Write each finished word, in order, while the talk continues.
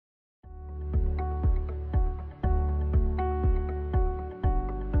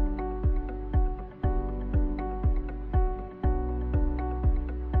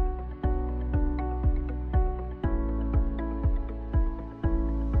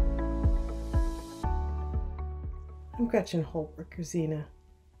I'm Gretchen H, Gerzina.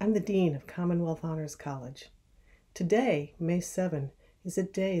 I'm the Dean of Commonwealth Honors College. Today, May 7, is a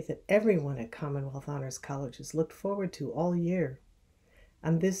day that everyone at Commonwealth Honors College has looked forward to all year.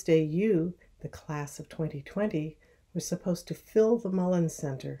 On this day, you, the class of 2020, were supposed to fill the Mullins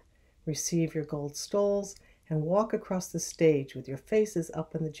Center, receive your gold stoles, and walk across the stage with your faces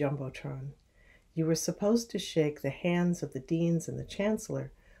up in the Jumbotron. You were supposed to shake the hands of the deans and the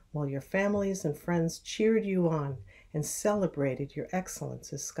chancellor while your families and friends cheered you on and celebrated your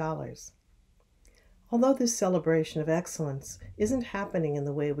excellence as scholars. Although this celebration of excellence isn't happening in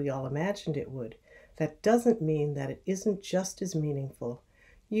the way we all imagined it would, that doesn't mean that it isn't just as meaningful.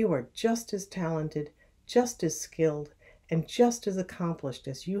 You are just as talented, just as skilled, and just as accomplished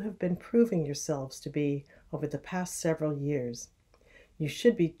as you have been proving yourselves to be over the past several years. You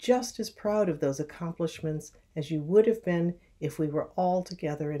should be just as proud of those accomplishments as you would have been if we were all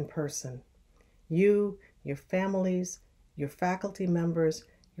together in person. You, your families, your faculty members,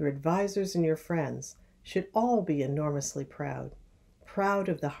 your advisors, and your friends should all be enormously proud. Proud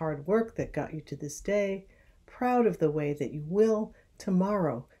of the hard work that got you to this day, proud of the way that you will,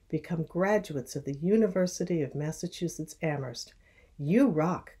 tomorrow, become graduates of the University of Massachusetts Amherst. You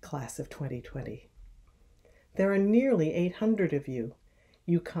rock, class of 2020. There are nearly 800 of you.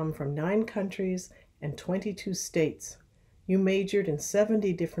 You come from 9 countries and 22 states. You majored in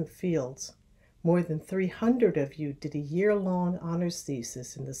 70 different fields. More than 300 of you did a year-long honors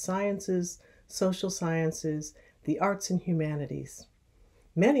thesis in the sciences, social sciences, the arts and humanities.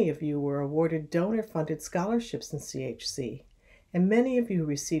 Many of you were awarded donor-funded scholarships in CHC, and many of you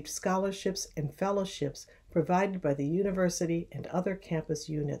received scholarships and fellowships provided by the university and other campus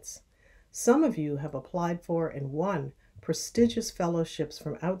units. Some of you have applied for and won prestigious fellowships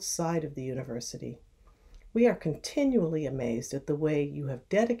from outside of the university. We are continually amazed at the way you have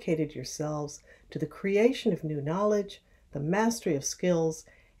dedicated yourselves to the creation of new knowledge, the mastery of skills,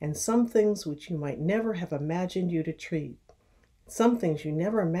 and some things which you might never have imagined you'd achieve. Some things you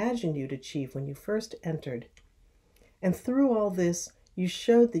never imagined you'd achieve when you first entered. And through all this, you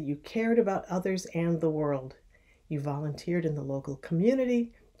showed that you cared about others and the world. You volunteered in the local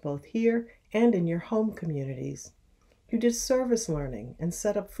community, both here and in your home communities. You did service learning and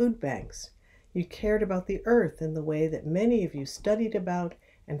set up food banks. You cared about the earth in the way that many of you studied about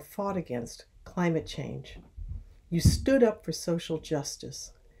and fought against climate change. You stood up for social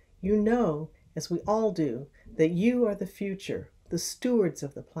justice. You know, as we all do, that you are the future, the stewards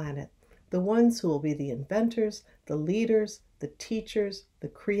of the planet, the ones who will be the inventors, the leaders, the teachers, the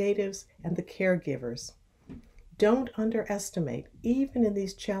creatives, and the caregivers. Don't underestimate, even in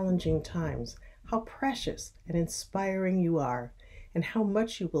these challenging times, how precious and inspiring you are, and how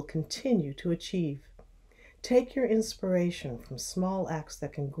much you will continue to achieve. Take your inspiration from small acts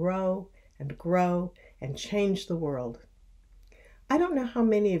that can grow and change the world. I don't know how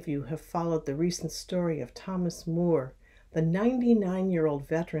many of you have followed the recent story of Thomas Moore, the 99-year-old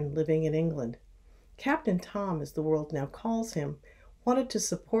veteran living in England. Captain Tom, as the world now calls him, wanted to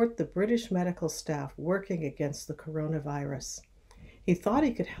support the British medical staff working against the coronavirus. He thought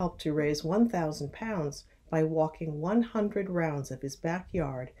he could help to raise £1,000 by walking 100 rounds of his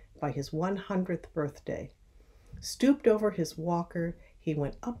backyard by his 100th birthday. Stooped over his walker, he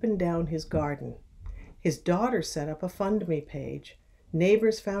went up and down his garden. His daughter set up a FundMe page.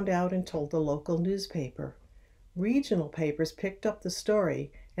 Neighbors found out and told the local newspaper. Regional papers picked up the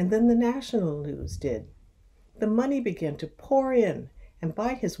story, and then the national news did. The money began to pour in, and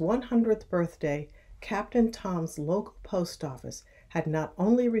by his 100th birthday, Captain Tom's local post office had not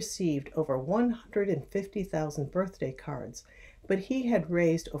only received over 150,000 birthday cards, but he had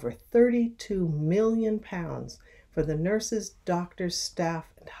raised over £32 million for the nurses, doctors, staff,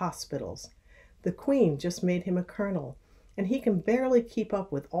 and hospitals. The Queen just made him a colonel, and he can barely keep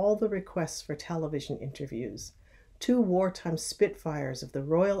up with all the requests for television interviews. 2 wartime Spitfires of the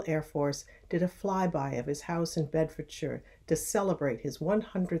Royal Air Force did a flyby of his house in Bedfordshire to celebrate his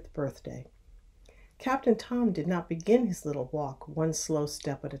 100th birthday. Captain Tom did not begin his little walk one slow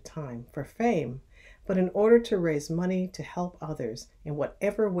step at a time for fame, but in order to raise money to help others in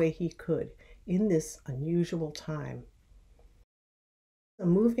whatever way he could in this unusual time. A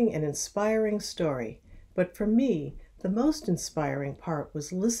moving and inspiring story, but for me, the most inspiring part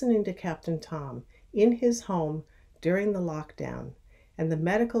was listening to Captain Tom in his home during the lockdown, and the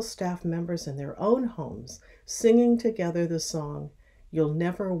medical staff members in their own homes singing together the song, "You'll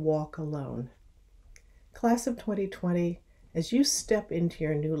Never Walk Alone." Class of 2020, as you step into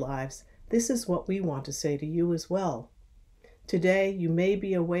your new lives, this is what we want to say to you as well. Today, you may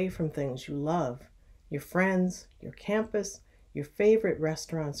be away from things you love, your friends, your campus, your favorite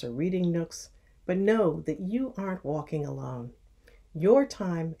restaurants or reading nooks, but know that you aren't walking alone. Your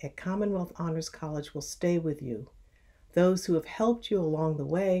time at Commonwealth Honors College will stay with you. Those who have helped you along the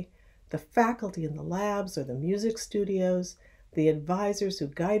way, the faculty in the labs or the music studios, the advisors who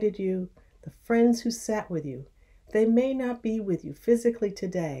guided you, the friends who sat with you, they may not be with you physically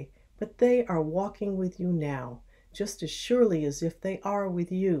today, but they are walking with you now, just as surely as if they are with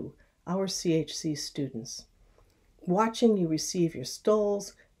you, our CHC students. Watching you receive your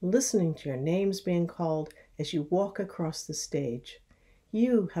stoles, listening to your names being called as you walk across the stage.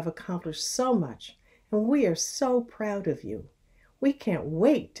 You have accomplished so much, and we are so proud of you. We can't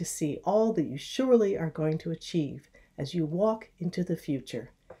wait to see all that you surely are going to achieve as you walk into the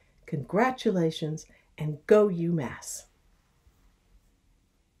future. Congratulations, and go UMass!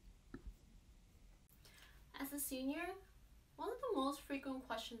 As a senior, one of the most frequent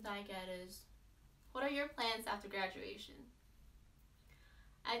questions I get is, what are your plans after graduation?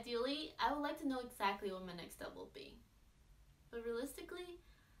 Ideally, I would like to know exactly what my next step will be. But realistically,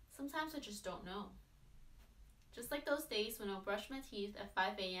 sometimes I just don't know. Just like those days when I'll brush my teeth at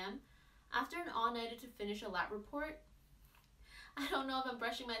 5 a.m. after an all-nighter to finish a lab report, I don't know if I'm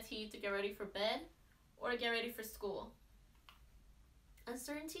brushing my teeth to get ready for bed or to get ready for school.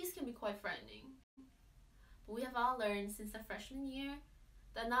 Uncertainties can be quite frightening. But we have all learned since the freshman year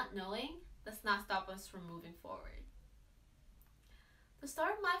that not knowing does not stop us from moving forward. The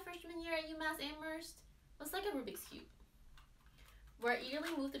start of my freshman year at UMass Amherst was like a Rubik's Cube, where I eagerly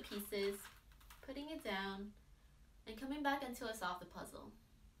moved the pieces, putting it down, and coming back until I solved the puzzle.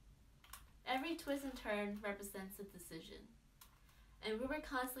 Every twist and turn represents a decision, and we were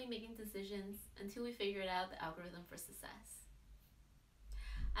constantly making decisions until we figured out the algorithm for success.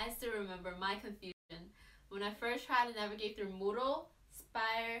 I still remember my confusion when I first tried to navigate through Moodle,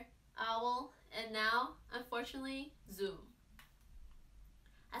 Spire, Owl, and now, unfortunately, Zoom.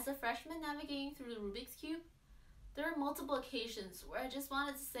 As a freshman navigating through the Rubik's Cube, there were multiple occasions where I just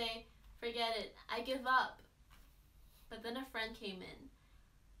wanted to say, forget it, I give up. But then a friend came in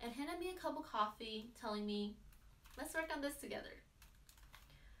and handed me a cup of coffee telling me, let's work on this together.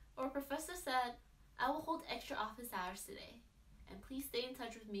 Or a professor said, I will hold extra office hours today, and please stay in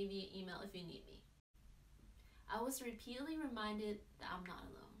touch with me via email if you need me. I was repeatedly reminded that I'm not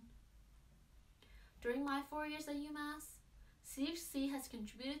alone. During my 4 years at UMass, CHC has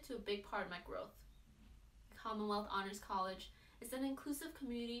contributed to a big part of my growth. Commonwealth Honors College is an inclusive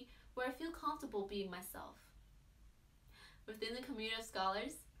community where I feel comfortable being myself. Within the community of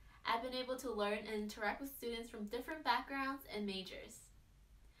scholars, I've been able to learn and interact with students from different backgrounds and majors.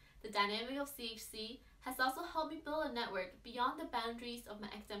 The dynamic of CHC has also helped me build a network beyond the boundaries of my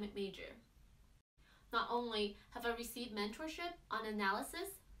academic major. Not only have I received mentorship on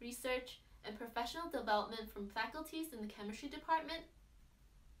analysis, research, and professional development from faculties in the chemistry department,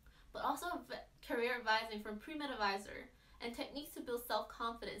 but also career advising from pre-med advisor and techniques to build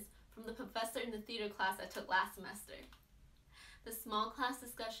self-confidence from the professor in the theater class I took last semester. The small class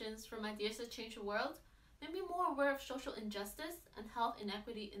discussions from Ideas to Change the World made me more aware of social injustice and health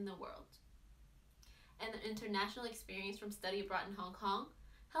inequity in the world. And the international experience from study abroad in Hong Kong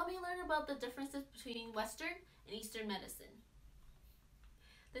helped me learn about the differences between Western and Eastern medicine.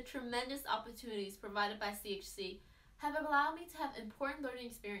 The tremendous opportunities provided by CHC have allowed me to have important learning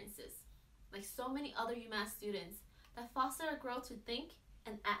experiences, like so many other UMass students, that foster a growth to think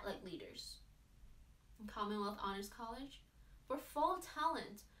and act like leaders. In Commonwealth Honors College, we're full of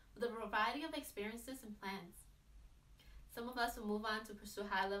talent with a variety of experiences and plans. Some of us will move on to pursue a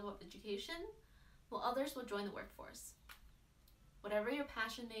high level of education, while others will join the workforce. Whatever your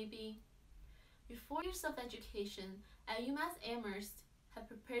passion may be, your 4 years of education at UMass Amherst have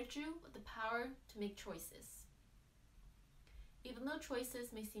prepared you with the power to make choices. Even though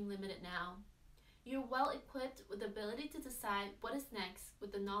choices may seem limited now, you're well equipped with the ability to decide what is next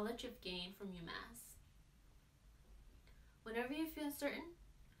with the knowledge you've gained from UMass. Whenever you feel uncertain,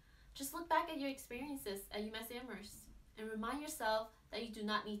 just look back at your experiences at UMass Amherst and remind yourself that you do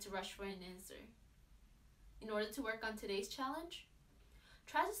not need to rush for an answer. In order to work on today's challenge,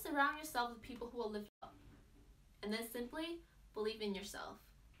 try to surround yourself with people who will lift you up, and then simply believe in yourself.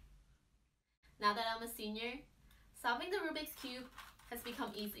 Now that I'm a senior, solving the Rubik's Cube has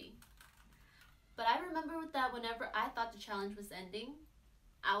become easy. But I remember that whenever I thought the challenge was ending,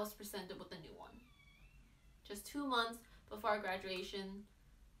 I was presented with a new one. Just 2 months before our graduation,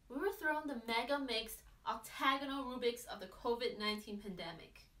 we were thrown the mega mixed octagonal Rubik's of the COVID-19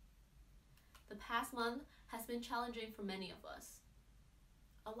 pandemic. The past month has been challenging for many of us.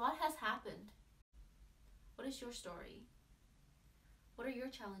 A lot has happened. What is your story? What are your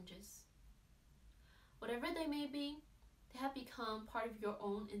challenges? Whatever they may be, they have become part of your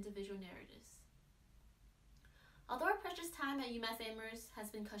own individual narratives. Although our precious time at UMass Amherst has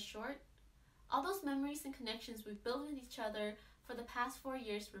been cut short, all those memories and connections we've built with each other for the past 4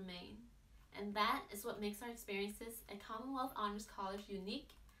 years remain. And that is what makes our experiences at Commonwealth Honors College unique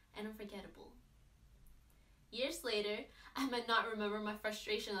and unforgettable. Years later, I might not remember my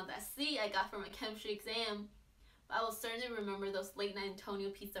frustration of that C I got from my chemistry exam, but I will certainly remember those late night Antonio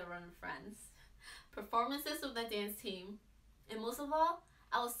pizza run with friends, performances with my dance team, and most of all,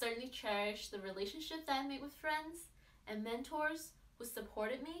 I will certainly cherish the relationships that I made with friends and mentors who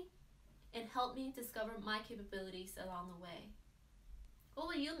supported me and helped me discover my capabilities along the way. What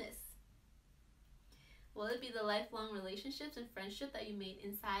will you miss? Will it be the lifelong relationships and friendship that you made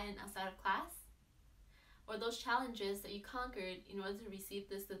inside and outside of class? Or those challenges that you conquered in order to receive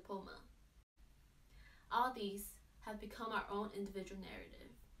this diploma? All these have become our own individual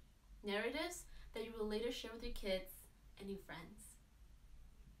narratives that you will later share with your kids and your friends.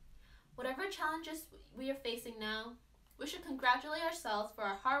 Whatever challenges we are facing now, we should congratulate ourselves for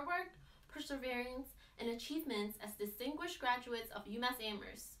our hard work, perseverance, and achievements as distinguished graduates of UMass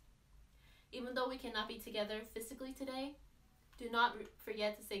Amherst. Even though we cannot be together physically today, do not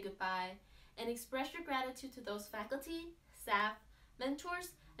forget to say goodbye and express your gratitude to those faculty, staff, mentors,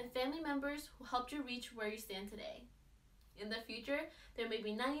 and family members who helped you reach where you stand today. In the future, there may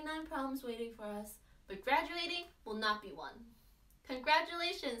be 99 problems waiting for us, but graduating will not be one.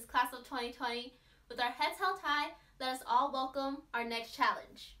 Congratulations, class of 2020. With our heads held high, let us all welcome our next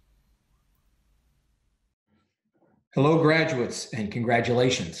challenge. Hello, graduates, and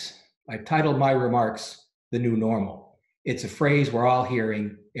congratulations. I've titled my remarks, "The New Normal." It's a phrase we're all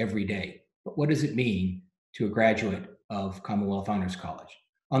hearing every day. But what does it mean to a graduate of Commonwealth Honors College?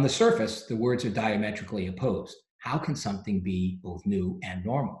 On the surface, the words are diametrically opposed. How can something be both new and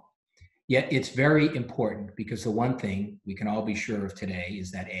normal? Yet it's very important, because the one thing we can all be sure of today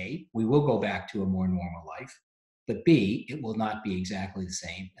is that A, we will go back to a more normal life, but B, it will not be exactly the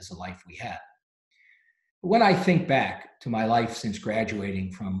same as the life we had. When I think back to my life since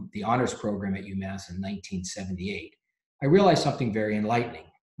graduating from the honors program at UMass in 1978, I realized something very enlightening.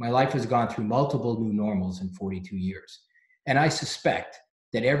 My life has gone through multiple new normals in 42 years. And I suspect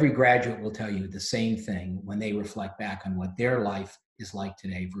that every graduate will tell you the same thing when they reflect back on what their life is like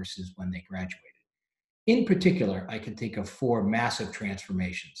today versus when they graduated. In particular, I can think of 4 massive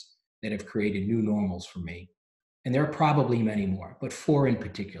transformations that have created new normals for me. And there are probably many more, but 4 in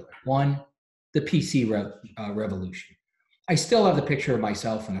particular. 1, the PC revolution. I still have the picture of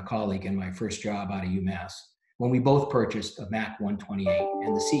myself and a colleague in my first job out of UMass when we both purchased a Mac 128,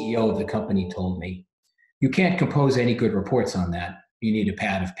 and the CEO of the company told me, "You can't compose any good reports on that. You need a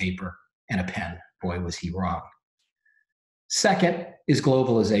pad of paper and a pen." Boy, was he wrong. Second is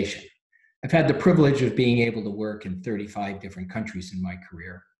globalization. I've had the privilege of being able to work in 35 different countries in my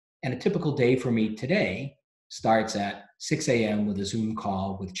career, and a typical day for me today starts at 6 a.m. with a Zoom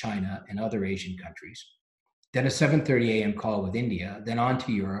call with China and other Asian countries, then a 7:30 a.m. call with India, then on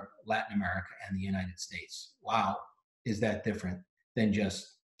to Europe, Latin America, and the United States. Wow, is that different than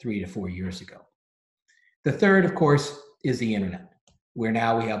just 3 to 4 years ago. The third, of course, is the internet, where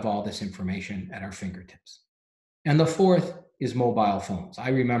now we have all this information at our fingertips. And the fourth is mobile phones. I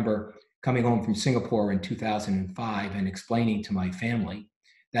remember coming home from Singapore in 2005 and explaining to my family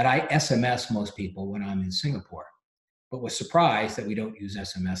that I SMS most people when I'm in Singapore, but was surprised that we don't use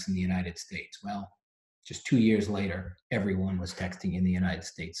SMS in the United States. Well, just 2 years later, everyone was texting in the United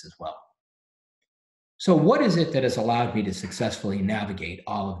States as well. So what is it that has allowed me to successfully navigate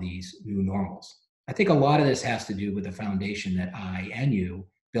all of these new normals? I think a lot of this has to do with the foundation that I and you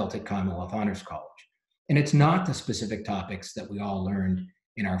built at Commonwealth Honors College. And it's not the specific topics that we all learned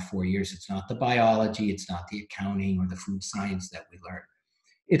in our 4 years. It's not the biology, it's not the accounting or the food science that we learned.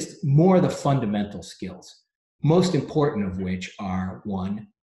 It's more the fundamental skills, most important of which are,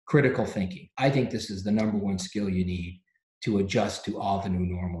 1, critical thinking. I think this is the number 1 skill you need to adjust to all the new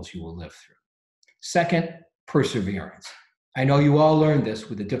normals you will live through. Second, perseverance. I know you all learned this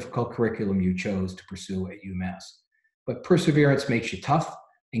with the difficult curriculum you chose to pursue at UMass, but perseverance makes you tough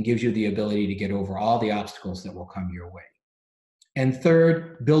and gives you the ability to get over all the obstacles that will come your way. And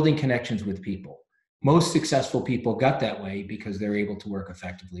third, building connections with people. Most successful people got that way because they're able to work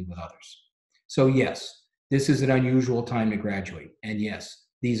effectively with others. So yes, this is an unusual time to graduate. And yes,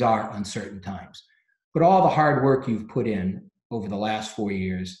 these are uncertain times. But all the hard work you've put in over the last 4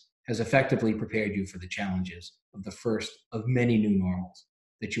 years has effectively prepared you for the challenges of the first of many new normals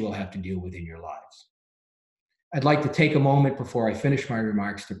that you will have to deal with in your lives. I'd like to take a moment before I finish my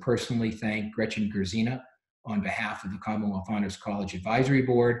remarks to personally thank Gretchen Gerzina on behalf of the Commonwealth Honors College Advisory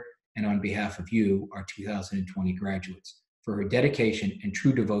Board and on behalf of you, our 2020 graduates, for her dedication and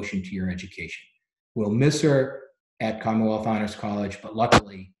true devotion to your education. We'll miss her, at Commonwealth Honors College, but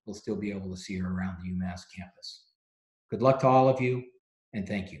luckily we'll still be able to see her around the UMass campus. Good luck to all of you, and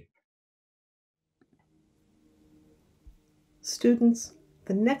thank you. Students,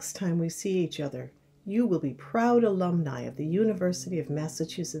 the next time we see each other, you will be proud alumni of the University of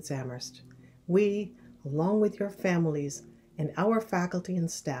Massachusetts Amherst. We, along with your families and our faculty and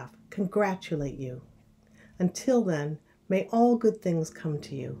staff, congratulate you. Until then, may all good things come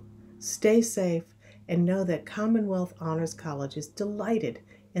to you. Stay safe and know that Commonwealth Honors College is delighted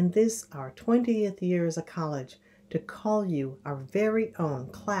in this, our 20th year as a college, to call you our very own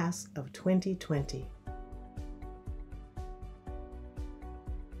class of 2020.